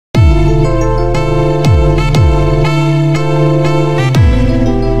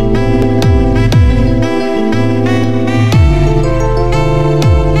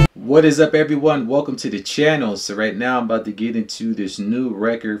What is up, everyone? Welcome to the channel. So right now I'm about to get into this new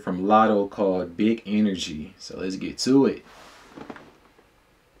record from Latto called Big Energy. So let's get to it.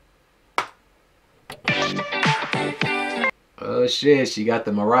 Oh shit, she got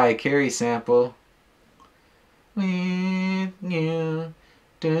the Mariah Carey sample. With you.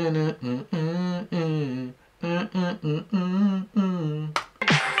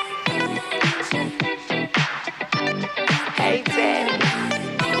 Hey Daddy,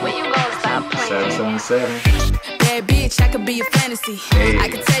 when you gonna stop playing? 777. Bad bitch, I could be a fantasy. Hey. I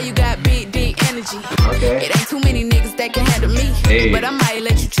can tell you got big, deep energy. Okay. It ain't too many niggas that can handle me. Hey. But I might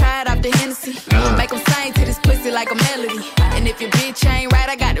let you try it off the Hennessy. Make them sing to this pussy like a melody. And if your bitch ain't right,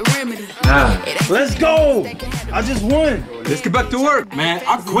 I got the remedy. Let's go! I just won! Let's get back to work, man.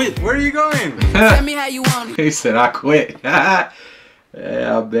 I quit. Where are you going? Tell me how you want it. He said I quit. Yeah,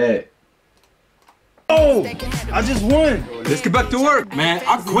 I bet. Oh! I just won! Let's get back to work, man.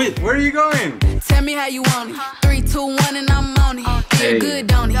 I quit. Where are you going? Tell me how you want it. 3, 2, 1, and I'm on it. Feel good,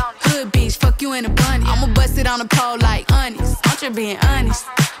 don't it? Hood bitch, fuck you in a bunny. I'ma bust it on the pole like honest. I'm just being honest.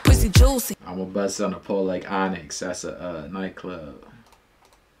 Pussy juicy. I'ma bust on a pole like Onyx. That's a nightclub.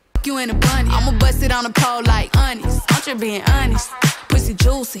 Fuck you in a bunny. I'ma bust it on the pole like honest. I'm just being honest. Pussy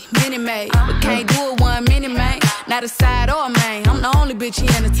juicy, mini made, but can't do it 1 minute, man. Not a side or a main. I'm the only bitch he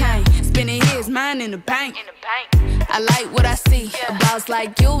entertain. Spending his mind in the bank. I like what I see. A boss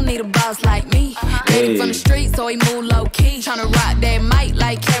like you need a boss like me. Lady from the street, so he move low key. Tryna rock that mic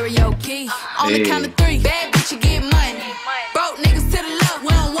like karaoke. On the count of 3, bad bitch, you get money. Broke niggas to the left, we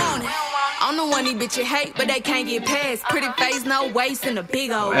don't want it. I'm the one these bitches hate, but they can't get past. Pretty face, no waist, and a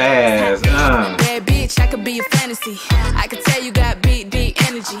big old ass. Bad bitch, I could be a fantasy. I could tell you got big, deep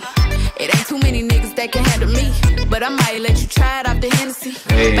energy. It ain't too many niggas that can handle me. But I might let you try it off the Hennessy.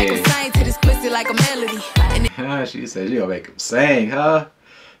 Make them sing to this pussy like a melody. She said you gonna make them sing, huh?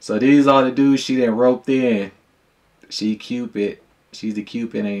 So these are the dudes she done roped in. She Cupid. She's the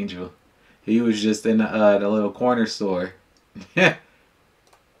Cupid angel. He was just in the little corner store. Right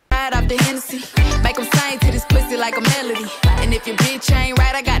off the Hennessy. Make them sing to this pussy like a melody. And if your bitch ain't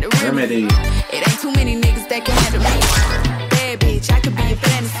right, I got the remedy. It ain't too many niggas that can handle me. Bad bitch, I could be a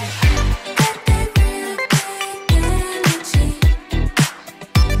fantasy.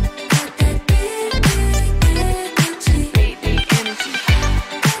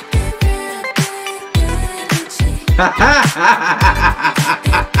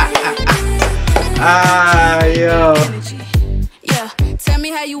 Yo. Yeah, tell me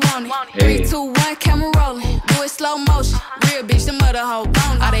how you want it. 3, 2, 1, camera rolling. Do it slow motion. Real bitch, the mother hoe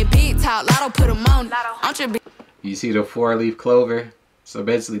bone. All they big talk, Latto put them on. I'm just You see the 4-leaf clover? So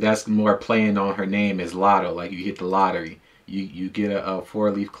basically that's more playing on her name as Latto. Like you hit the lottery. You get a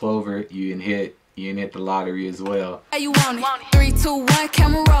 4-leaf clover, you can hit the lottery as well. How you want it? 3, 2, 1,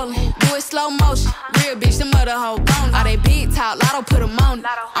 camera rolling. Do it slow motion. Real bitch, the mother hoe bone. All they big talk, Latto put them on.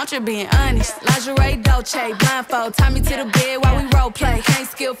 I'm just being honest. Lingerie, Dolce, blindfold. Tie me to the bed while we role play. Can't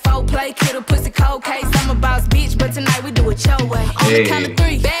skill folk play, kid a pussy cold case. I'm a boss bitch, but tonight we do it your way. On the count of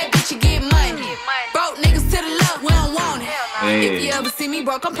 3, bad bitch, you get money. Broke niggas to the left, we don't want it. If you ever see me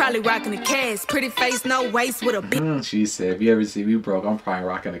broke, I'm probably rocking a cast. Pretty face, no waist with a big. She said, if you ever see me broke, I'm probably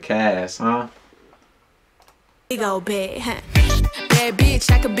rocking a cast, huh? Big old bad, huh? Bad bitch,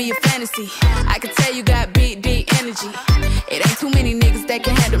 I could be a fantasy. I could tell you got big, deep energy. It ain't too many niggas that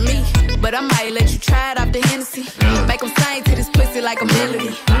can handle me. But I might let you try it off the Hennessy. Make them sing to this pussy like a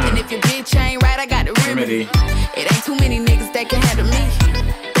melody. And if your bitch ain't right, I got the remedy. It ain't too many niggas that can handle me.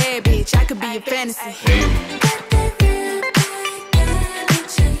 Bad bitch, I could be a fantasy.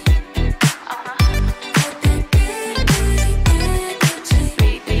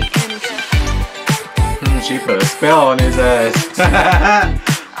 She put a spell on his ass.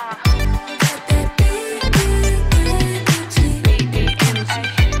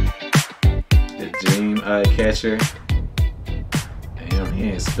 The dream catcher. Damn,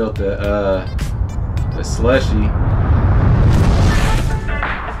 he ain't spilt the slushy.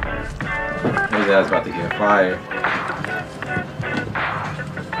 His ass about to get fired.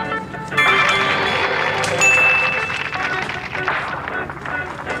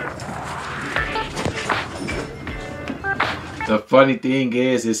 The funny thing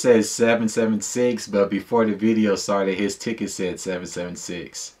is, it says 776, but before the video started, his ticket said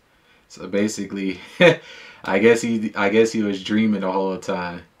 776. So basically, I guess he was dreaming the whole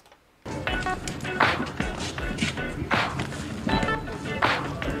time.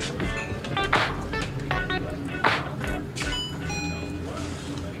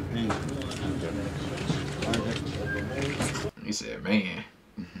 He said, man.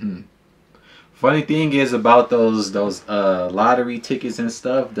 Funny thing is about those lottery tickets and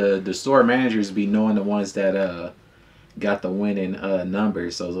stuff, the store managers be knowing the ones that got the winning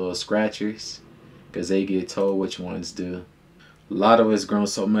numbers, those little scratchers, because they get told which ones do. Latto has grown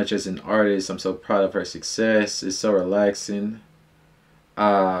so much as an artist. I'm so proud of her success. It's so relaxing.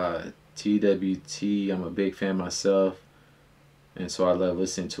 TWT, I'm a big fan myself, and so I love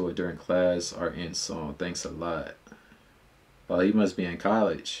listening to it during class or in song. Thanks a lot. Oh, he must be in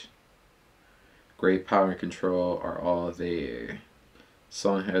college. Great power and control are all there.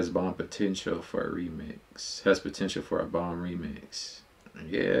 Song has bomb potential for a remix. Has potential for a bomb remix.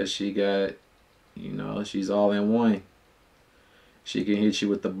 Yeah, she got, you know, she's all in one. She can hit you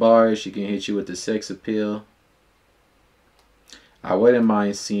with the bars. She can hit you with the sex appeal. I wouldn't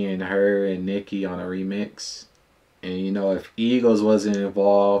mind seeing her and Nicki on a remix. And you know, if Eagles wasn't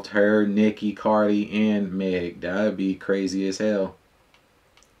involved, her, Nicki, Cardi, and Meg, that'd be crazy as hell.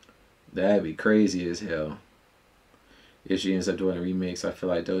 That'd be crazy as hell. If she ends up doing a remix, I feel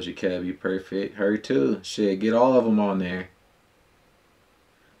like Doja Cat would be perfect. Her too. Shit, get all of them on there.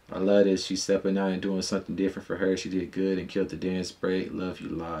 I love this. She's stepping out and doing something different for her. She did good and killed the dance break. Love you,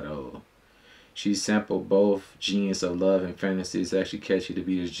 Latto. She sampled both Genius of Love and Fantasy. It's actually catchy to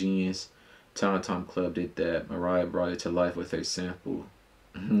be as Genius. Tom Tom Club did that. Mariah brought it to life with her sample.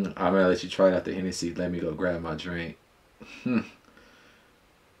 I'm gonna let you try out the Hennessy. Let me go grab my drink.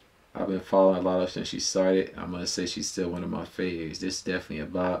 I've been following Latto since she started. I must say she's still one of my faves. This is definitely a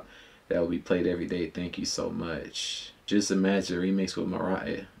bop that will be played every day. Thank you so much. Just imagine a remix with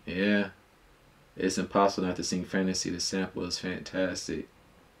Mariah. Yeah. It's impossible not to sing Fantasy. The sample is fantastic.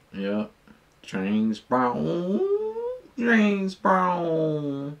 Yep. James Brown. James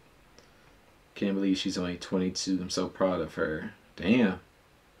Brown. Can't believe she's only 22. I'm so proud of her. Damn.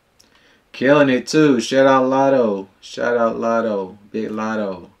 Killing it too. Shout out Latto. Shout out Latto. Big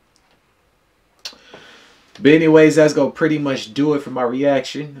Latto. But anyways, that's going to pretty much do it for my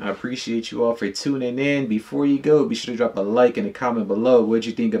reaction. I appreciate you all for tuning in. Before you go, be sure to drop a like and a comment below. What'd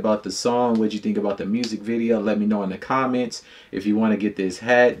you think about the song? What'd you think about the music video? Let me know in the comments. If you want to get this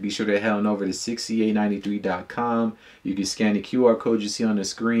hat, be sure to head on over to 6893.com. You can scan the QR code you see on the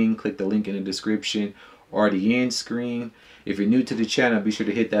screen. Click the link in the description or the end screen. If you're new to the channel, be sure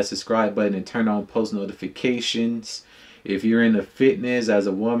to hit that subscribe button and turn on post notifications. If you're into fitness as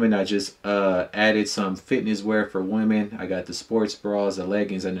a woman, I just added some fitness wear for women. I got the sports bras, the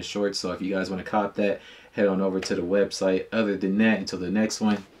leggings, and the shorts. So if you guys want to cop that, head on over to the website. Other than that, until the next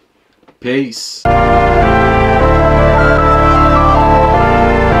one, peace.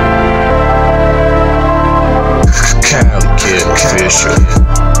 ImCaliKidOfficial.